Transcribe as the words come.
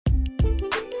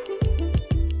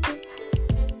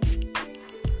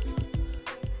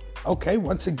Okay,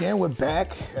 once again, we're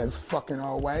back as fucking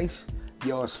always.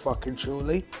 Yours fucking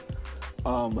truly.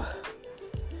 Um,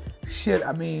 Shit,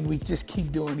 I mean, we just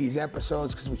keep doing these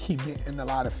episodes because we keep getting a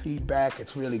lot of feedback.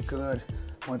 It's really good.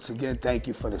 Once again, thank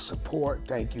you for the support.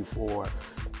 Thank you for,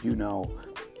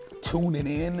 tuning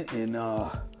in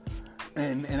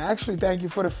and actually thank you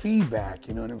for the feedback.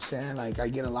 You know what I'm saying? Like, I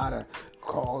get a lot of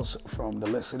calls from the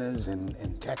listeners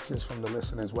and texts from the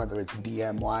listeners, whether it's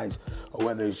DM wise or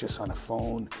whether it's just on the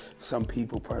phone. Some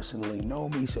people personally know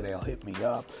me, so they'll hit me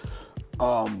up.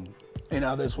 And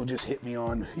others will just hit me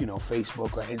on,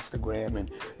 Facebook or Instagram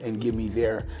and give me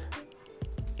their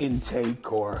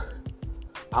intake or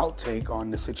outtake on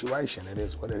the situation. It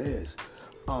is what it is.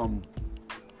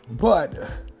 But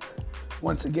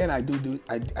once again, I do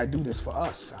this for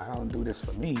us. I don't do this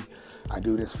for me. I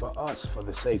do this for us, for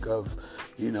the sake of,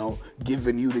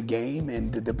 giving you the game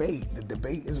and the debate. The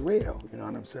debate is real. You know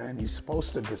what I'm saying? You're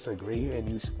supposed to disagree and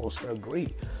you're supposed to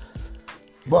agree.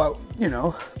 But,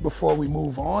 before we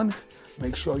move on,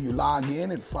 make sure you log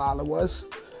in and follow us.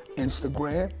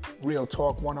 Instagram, Real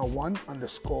Talk 101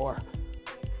 _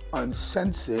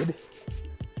 uncensored.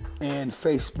 And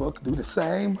Facebook, do the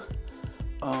same.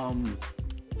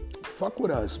 Fuck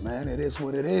with us, man. It is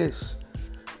what it is.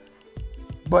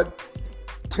 But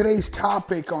today's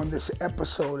topic on this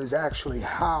episode is actually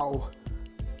how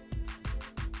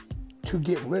to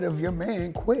get rid of your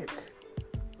man quick.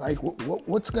 Like,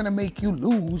 what's going to make you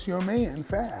lose your man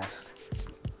fast?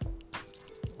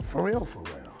 For real.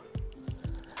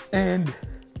 And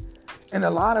a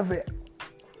lot of it,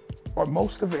 or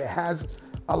most of it, has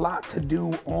a lot to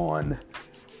do on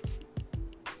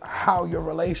how your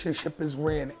relationship is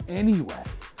ran anyway.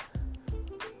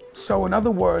 So in other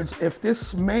words, if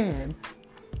this man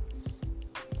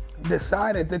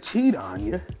decided to cheat on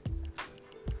you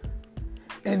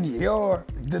and you're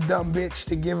the dumb bitch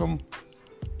to give him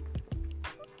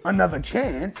another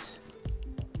chance,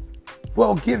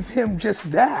 well, give him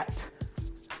just that.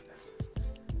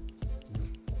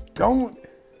 Don't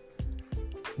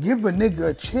give a nigga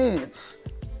a chance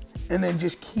and then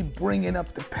just keep bringing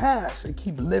up the past and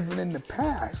keep living in the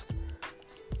past,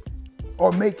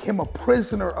 or make him a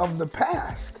prisoner of the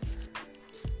past,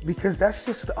 because that's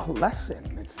just a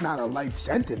lesson. It's not a life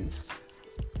sentence.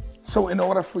 So in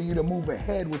order for you to move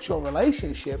ahead with your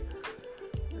relationship,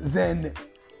 then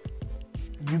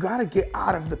you gotta get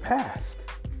out of the past.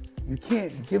 You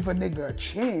can't give a nigga a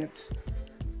chance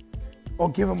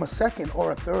or give him a second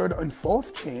or a third and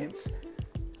fourth chance,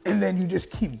 and then you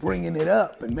just keep bringing it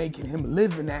up and making him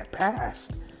live in that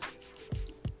past,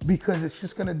 because it's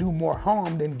just gonna do more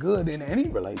harm than good in any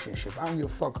relationship. I don't give a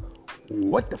fuck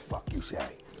what the fuck you say.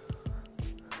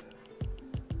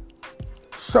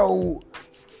 So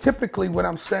typically what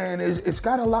I'm saying is it's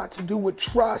got a lot to do with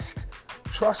trust.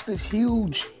 Trust is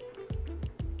huge.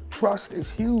 Trust is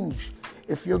huge.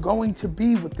 If you're going to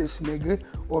be with this nigga,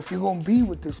 or if you're going to be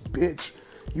with this bitch,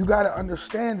 you got to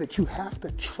understand that you have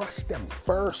to trust them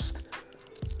first.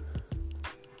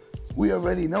 We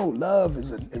already know love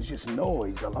is just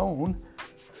noise alone.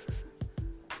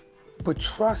 But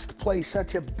trust plays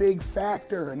such a big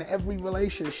factor in every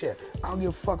relationship. I don't give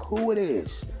a fuck who it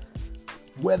is.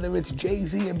 Whether it's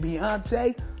Jay-Z and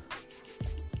Beyonce,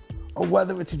 or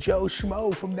whether it's Joe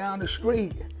Schmo from down the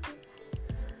street.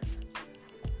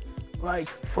 Like,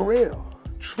 for real,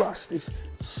 trust is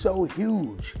so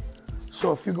huge.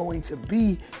 So if you're going to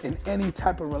be in any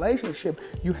type of relationship,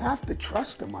 you have to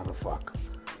trust the motherfucker.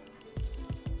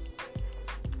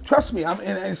 Trust me,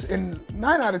 in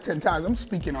 9 out of 10 times, I'm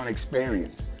speaking on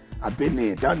experience. I've been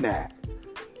there, done that.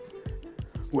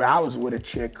 Where I was with a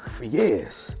chick for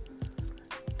years.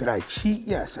 Did I cheat?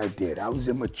 Yes, I did. I was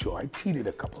immature. I cheated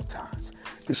a couple times.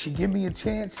 Did she give me a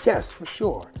chance? Yes, for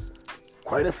sure.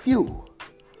 Quite a few.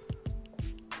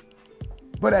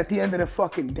 But at the end of the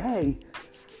fucking day,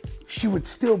 she would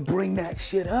still bring that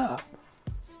shit up.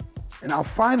 And I'll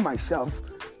find myself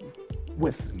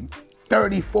with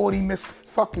 30, 40 missed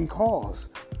fucking calls,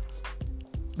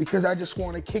 because I just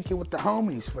want to kick it with the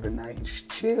homies for the night and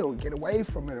chill, get away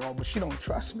from it all, but she don't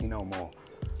trust me no more.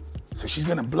 So she's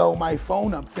going to blow my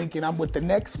phone up thinking I'm with the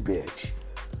next bitch.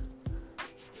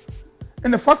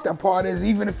 And the fucked up part is,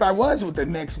 even if I was with the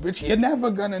next bitch, you're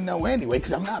never going to know anyway,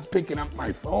 because I'm not picking up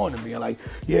my phone and being like,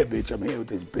 yeah, bitch, I'm here with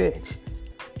this bitch.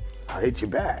 I'll hit you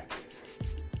back.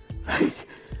 Like,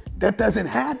 that doesn't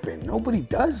happen. Nobody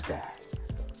does that.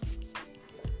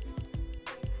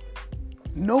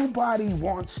 Nobody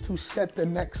wants to set the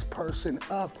next person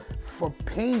up for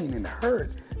pain and hurt.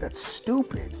 That's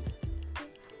stupid.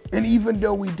 And even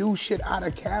though we do shit out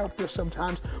of character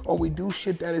sometimes, or we do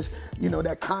shit that is,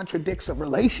 that contradicts a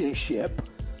relationship,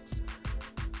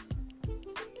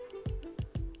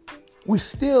 we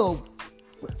still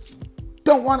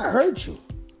don't want to hurt you.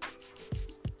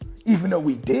 Even though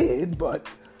we did, but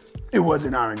it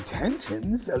wasn't our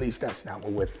intentions. At least that's not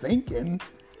what we're thinking.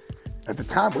 At the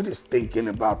time, we're just thinking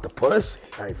about the pussy.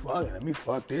 Like, fuck it, let me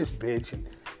fuck this bitch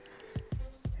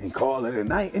and call it a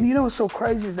night. And you know what's so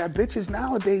crazy is that bitches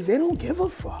nowadays, they don't give a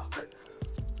fuck.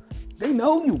 They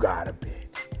know you got a bitch.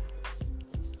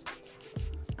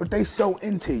 But they so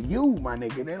into you, my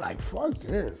nigga, they're like, fuck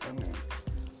this. I mean,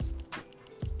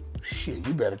 shit,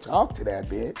 you better talk to that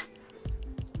bitch.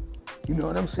 You know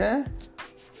what I'm saying?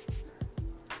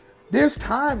 There's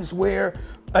times where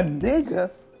a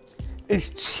nigga is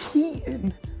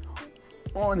cheating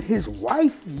on his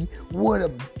wifey with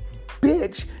a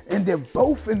bitch, and they're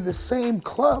both in the same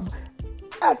club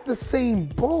at the same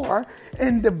bar,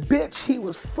 and the bitch he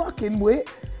was fucking with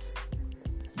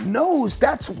knows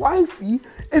that's wifey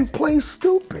and plays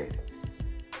stupid.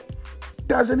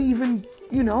 Doesn't even,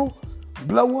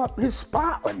 blow up his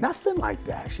spot or nothing like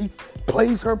that. She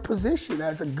plays her position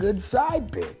as a good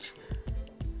side bitch.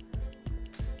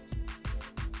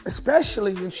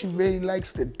 Especially if she really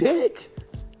likes the dick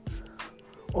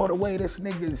or the way this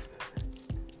nigga's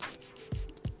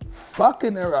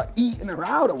fucking her or eating her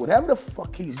out or whatever the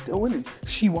fuck he's doing, and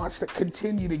she wants to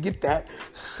continue to get that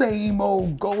same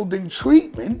old golden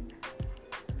treatment,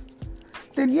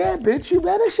 then yeah, bitch, you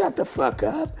better shut the fuck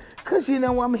up, cause you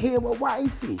know I'm here with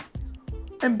wifey.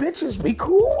 And bitches be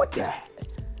cool with that.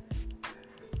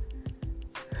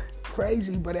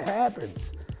 Crazy, but it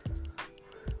happens.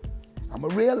 I'm a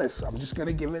realist, so I'm just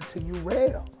gonna give it to you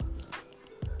real.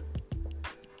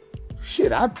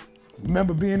 Shit, I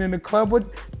remember being in the club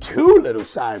with 2 little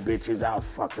side bitches I was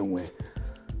fucking with.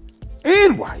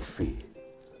 And wifey.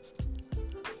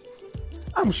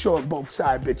 I'm sure both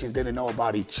side bitches didn't know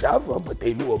about each other, but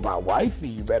they knew about wifey,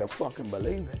 you better fucking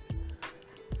believe it.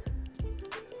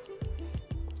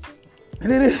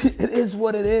 And it is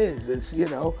what it is. It's,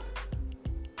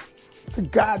 it's a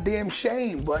goddamn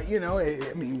shame, but,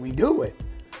 we do it.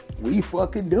 We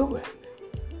fucking do it.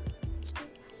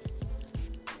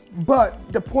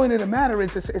 But the point of the matter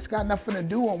is, it's got nothing to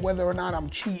do on whether or not I'm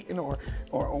cheating or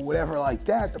whatever like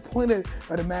that. The point of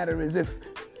the matter is, if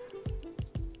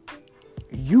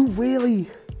you really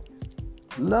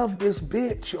love this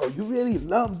bitch or you really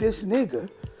love this nigga,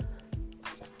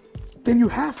 then you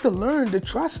have to learn to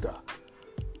trust her.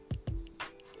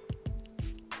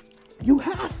 You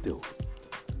have to.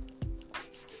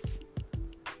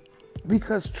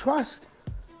 Because trust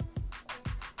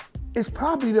is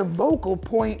probably the vocal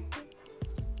point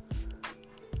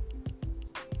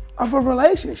of a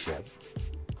relationship.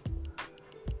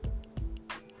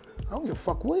 I don't give a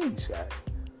fuck what he said.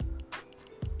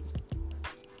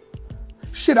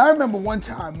 Shit, I remember one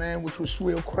time, man, which was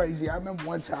real crazy. I remember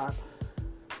one time,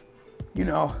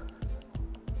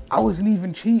 I wasn't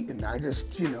even cheating. I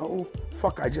just,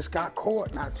 I just got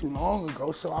caught not too long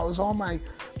ago. So I was on my,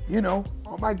 on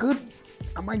my good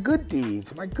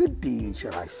deeds,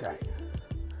 should I say.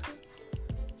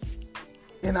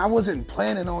 And I wasn't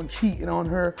planning on cheating on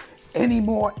her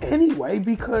anymore anyway,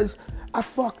 because I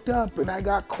fucked up and I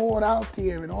got caught out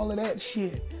there and all of that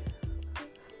shit.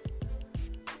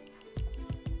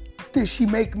 Did she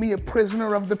make me a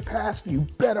prisoner of the past? You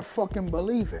better fucking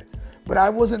believe it. But I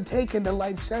wasn't taking the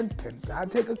life sentence.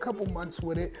 I'd take a couple months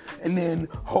with it, and then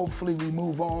hopefully we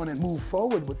move on and move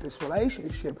forward with this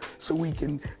relationship so we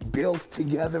can build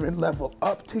together and level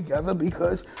up together,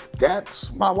 because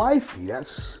that's my wifey.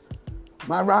 That's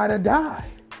my ride or die.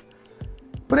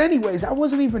 But anyways, I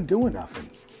wasn't even doing nothing.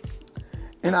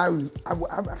 And I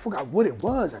forgot what it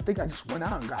was. I think I just went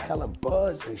out and got hella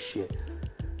buzzed and shit.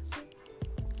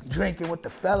 Drinking with the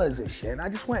fellas and shit. And I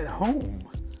just went home.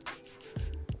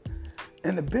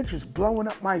 And the bitch was blowing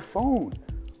up my phone.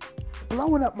 And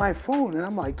I'm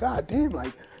like, God damn,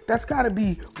 like, that's gotta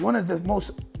be one of the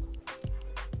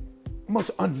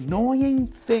most annoying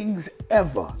things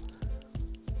ever.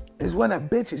 Is when a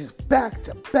bitch is just back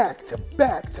to back,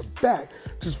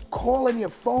 just calling your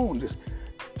phone, just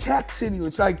texting you.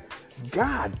 It's like,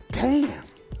 God damn.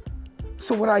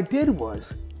 So what I did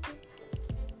was,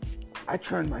 I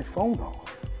turned my phone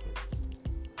off.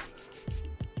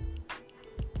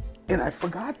 And I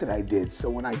forgot that I did. So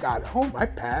when I got home, I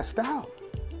passed out.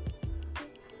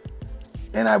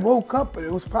 And I woke up, and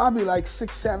it was probably like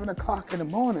 6, 7 o'clock in the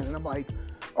morning. And I'm like,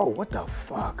 oh, what the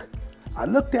fuck? I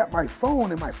looked at my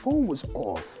phone, and my phone was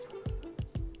off.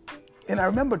 And I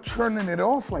remember turning it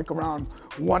off like around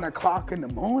 1 o'clock in the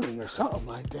morning or something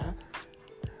like that.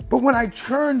 But when I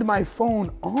turned my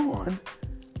phone on,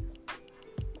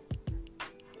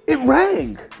 it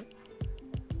rang.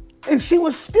 And she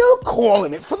was still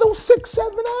calling it for those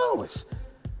 6-7 hours.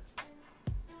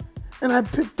 And I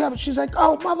picked up, she's like,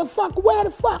 oh, motherfucker, where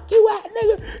the fuck you at,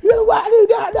 nigga? You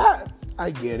at? I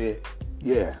get it.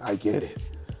 Yeah, I get it.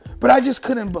 But I just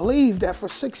couldn't believe that for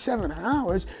 6-7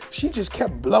 hours, she just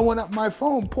kept blowing up my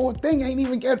phone. Poor thing ain't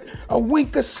even get a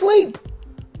wink of sleep.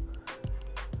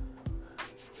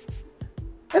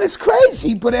 And it's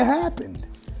crazy, but it happened.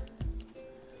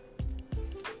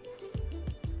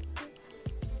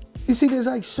 You see, there's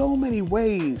like so many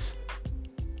ways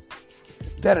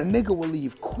that a nigga will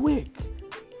leave quick.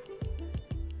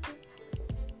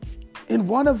 And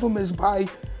one of them is by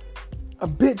a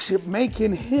bitch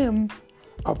making him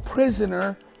a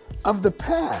prisoner of the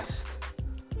past.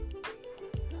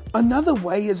 Another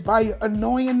way is by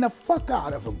annoying the fuck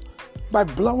out of him, by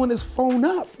blowing his phone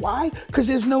up. Why? Because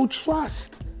there's no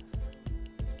trust.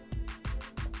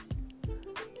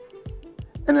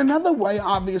 And another way,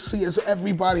 obviously, as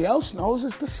everybody else knows,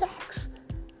 is the sex.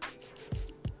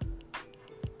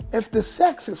 If the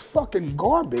sex is fucking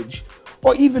garbage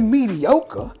or even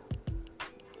mediocre,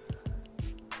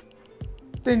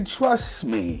 then trust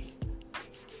me,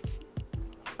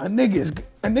 a nigga's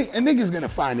gonna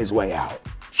find his way out.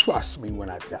 Trust me when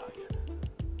I tell you.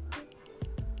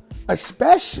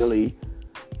 Especially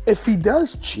if he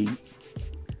does cheat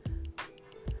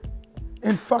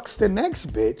and fucks the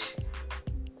next bitch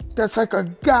that's like a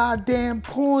goddamn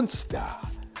porn star.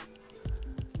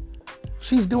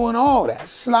 She's doing all that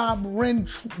slobbering,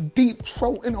 deep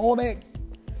throating, all that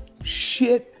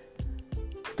shit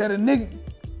that a nigga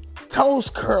toes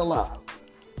curl up.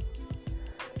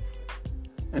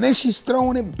 And then she's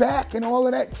throwing it back and all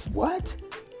of that. What?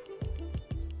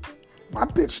 My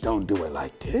bitch don't do it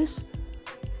like this.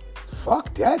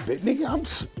 Fuck that bitch,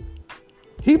 nigga.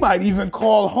 He might even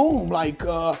call home like,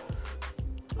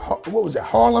 what was it,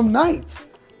 Harlem Nights.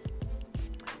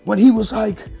 When he was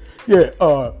like,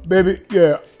 yeah, baby,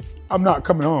 yeah, I'm not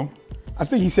coming home. I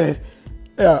think he said,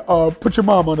 yeah, put your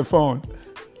mom on the phone.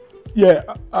 Yeah,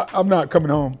 I'm not coming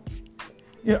home.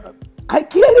 You know, I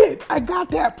get it. I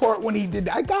got that part when he did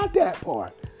that. I got that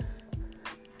part.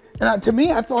 And to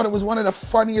me, I thought it was one of the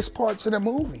funniest parts of the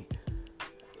movie.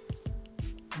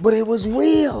 But it was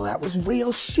real. That was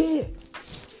real shit.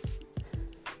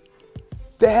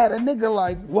 They had a nigga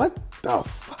like, what the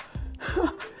fuck?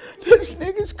 This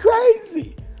nigga's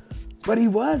crazy. But he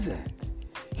wasn't.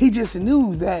 He just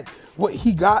knew that what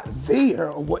he got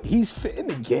there, or what he's fitting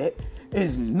to get,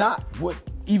 is not what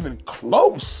even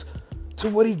close to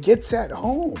what he gets at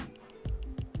home.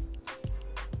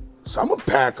 So I'm gonna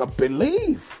pack up and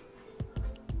leave.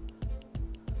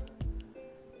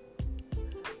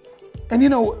 And you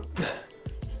know,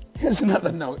 here's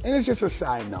another note, and it's just a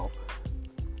side note.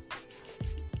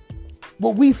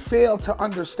 What we fail to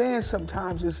understand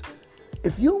sometimes is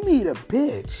if you meet a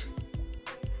bitch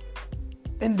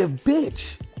and the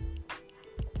bitch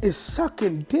is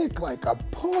sucking dick like a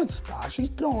porn star, she's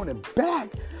throwing it back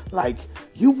like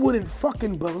you wouldn't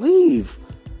fucking believe,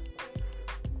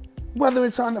 whether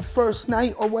it's on the first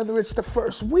night or whether it's the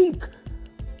first week,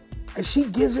 and she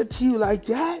gives it to you like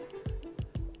that,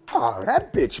 oh,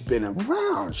 that bitch been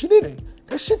around.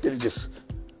 That shit didn't just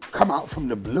come out from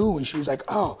the blue and she was like,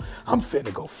 oh, I'm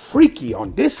finna go freaky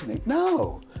on this nigga.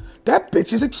 No, that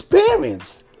bitch is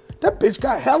experienced. That bitch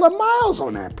got hella miles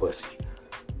on that pussy.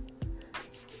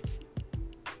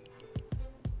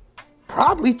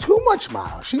 Probably too much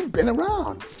miles. She's been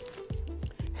around.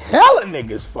 Hella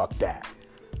niggas fuck that.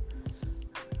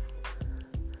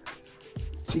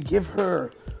 To give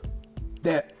her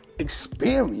that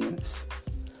experience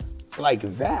like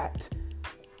that,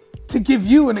 to give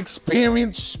you an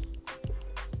experience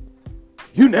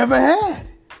you never had.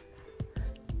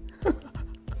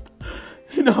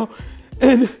 You know,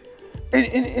 and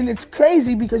it's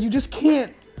crazy because you just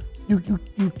can't, you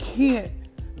can't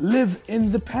live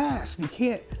in the past. You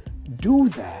can't do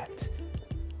that.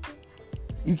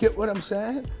 You get what I'm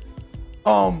saying?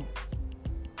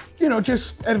 You know,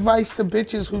 just advice to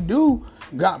bitches who do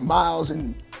got miles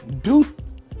and do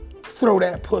throw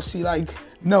that pussy like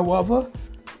no other.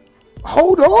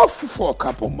 Hold off for a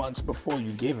couple months before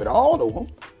you give it all to them.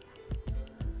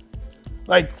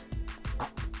 Like,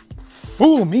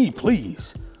 fool me,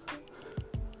 please.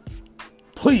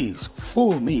 Please,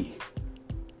 fool me.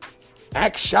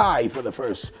 Act shy for the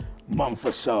first month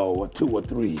or so, or 2 or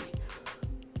 3.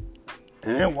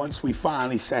 And then once we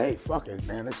finally say, hey, fuck it,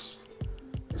 man, let's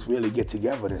really get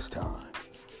together this time,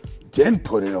 then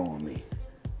put it on me.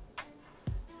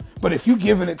 But if you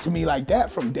giving it to me like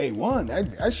that from day one,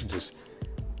 that should just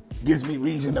gives me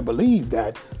reason to believe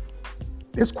that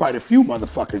there's quite a few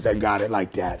motherfuckers that got it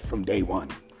like that from day 1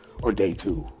 or day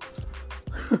 2.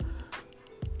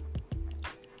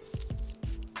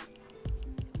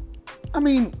 I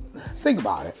mean, think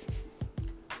about it.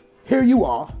 Here you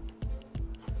are.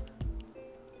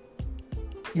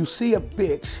 You see a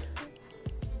bitch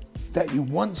that you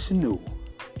once knew,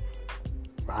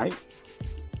 right?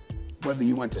 Whether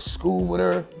you went to school with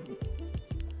her,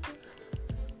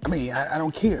 I mean, I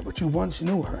don't care, but you once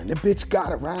knew her and the bitch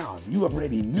got around. You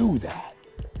already knew that.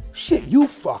 Shit, you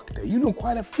fucked her. You know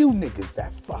quite a few niggas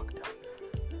that fucked her.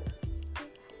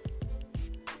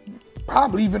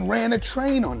 Probably even ran a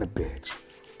train on the bitch.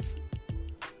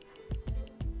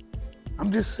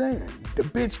 I'm just saying, the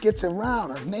bitch gets around.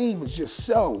 Her name is just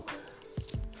so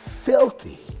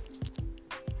filthy.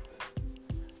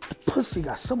 The pussy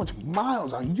got so much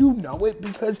miles on. You know it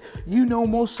because you know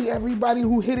mostly everybody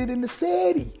who hit it in the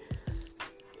city.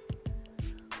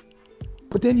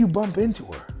 But then you bump into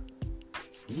her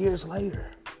years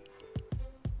later.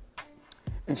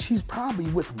 And she's probably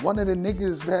with one of the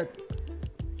niggas that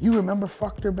you remember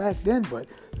fucked her back then, but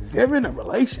they're in a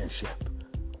relationship.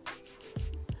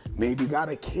 Maybe got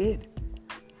a kid.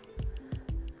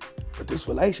 But this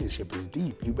relationship is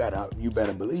deep. You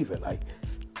better believe it. Like,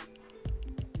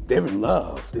 they're in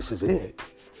love. This is it.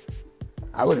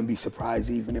 I wouldn't be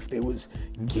surprised even if they was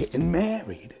getting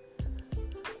married.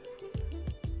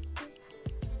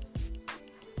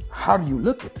 How do you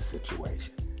look at the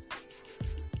situation?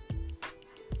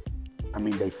 I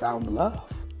mean, they found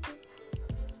love.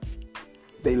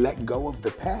 They let go of the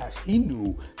past. He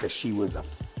knew that she was a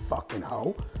fucking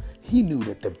hoe. He knew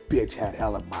that the bitch had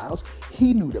hella miles.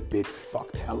 He knew the bitch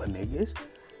fucked hella niggas.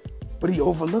 But he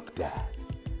overlooked that.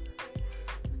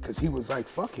 Because he was like,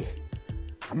 fuck it.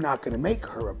 I'm not going to make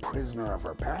her a prisoner of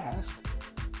her past.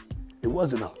 It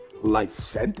wasn't a life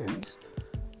sentence.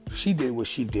 She did what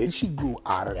she did. She grew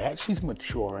out of that. She's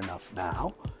mature enough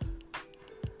now.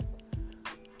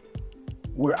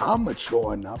 Where I'm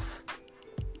mature enough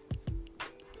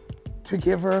to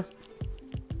give her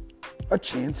a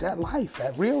chance at life,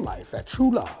 at real life, at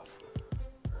true love.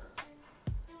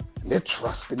 And they're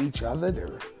trusting each other,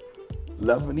 they're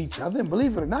loving each other, and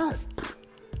believe it or not,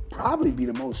 probably be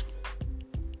the most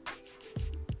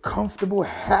comfortable,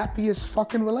 happiest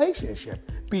fucking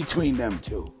relationship between them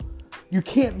two. You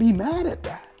can't be mad at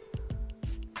that.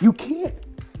 You can't.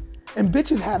 And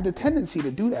bitches have the tendency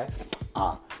to do that.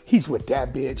 He's with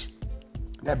that bitch.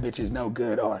 That bitch is no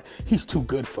good, or he's too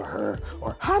good for her,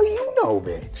 or how do you know,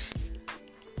 bitch?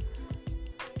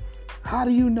 How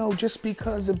do you know just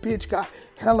because a bitch got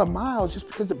hella miles, just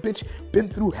because the bitch been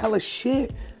through hella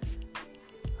shit,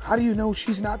 how do you know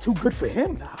she's not too good for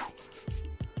him now?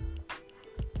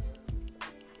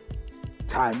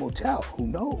 Time will tell, who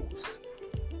knows?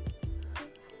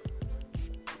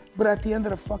 But at the end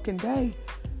of the fucking day,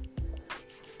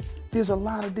 there's a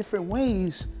lot of different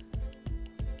ways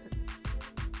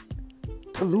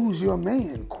to lose your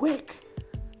man quick.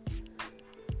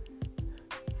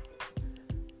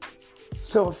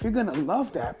 So if you're gonna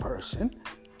love that person,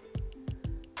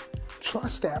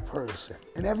 trust that person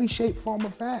in every shape, form, or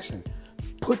fashion.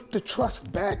 Put the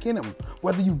trust back in him,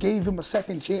 whether you gave him a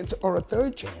second chance or a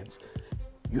third chance.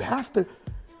 You have to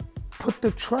put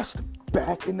the trust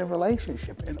back in the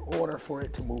relationship in order for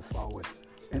it to move forward,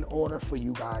 in order for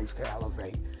you guys to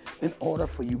elevate, in order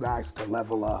for you guys to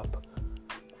level up.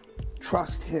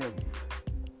 Trust him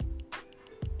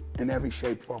in every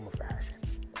shape, form, or fashion.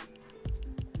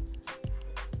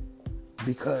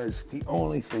 Because the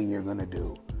only thing you're gonna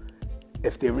do,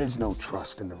 if there is no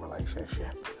trust in the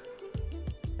relationship,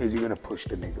 is you're gonna push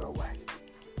the nigga away.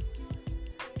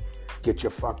 Get your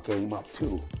fuck game up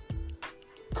too.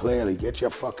 Clearly, get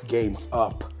your fuck game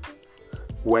up.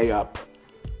 Way up.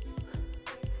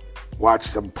 Watch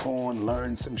some porn,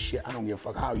 learn some shit. I don't give a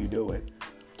fuck how you do it.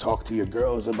 Talk to your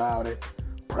girls about it.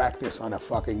 Practice on a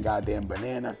fucking goddamn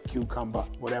banana, cucumber,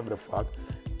 whatever the fuck.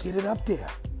 Get it up there.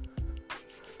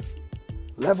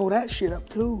 Level that shit up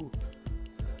too.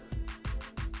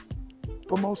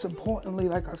 But most importantly,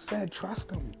 like I said,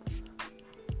 trust him.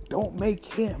 Don't make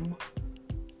him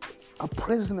a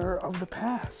prisoner of the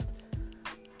past.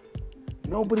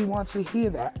 Nobody wants to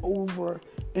hear that over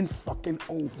and fucking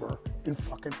over and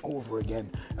fucking over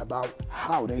again about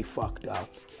how they fucked up.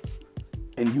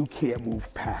 And you can't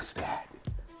move past that.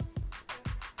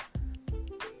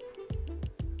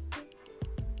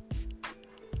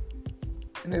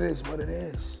 And it is what it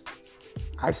is.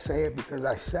 I say it because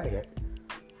I say it.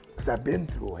 Because I've been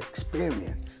through it,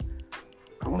 experience.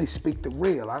 I only speak the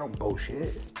real, I don't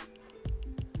bullshit.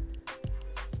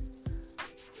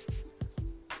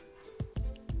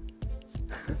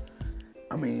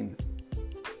 I mean,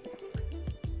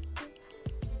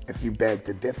 if you beg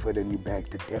to differ, then you beg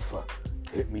to differ.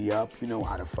 Hit me up, you know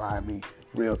how to find me.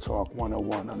 Real Talk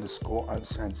 101 _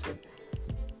 uncensored.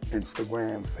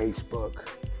 Instagram, Facebook,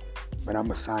 but I'm going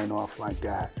to sign off like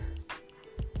that.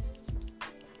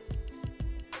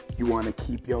 You want to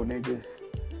keep your nigga?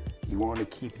 You want to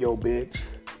keep your bitch?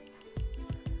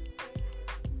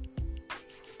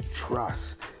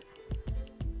 Trust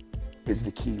is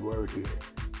the key word here.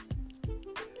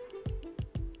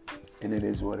 And it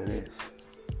is what it is.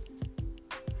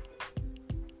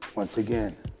 Once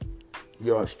again,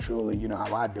 yours truly, you know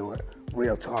how I do it.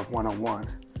 Real Talk 101.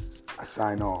 I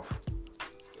sign off.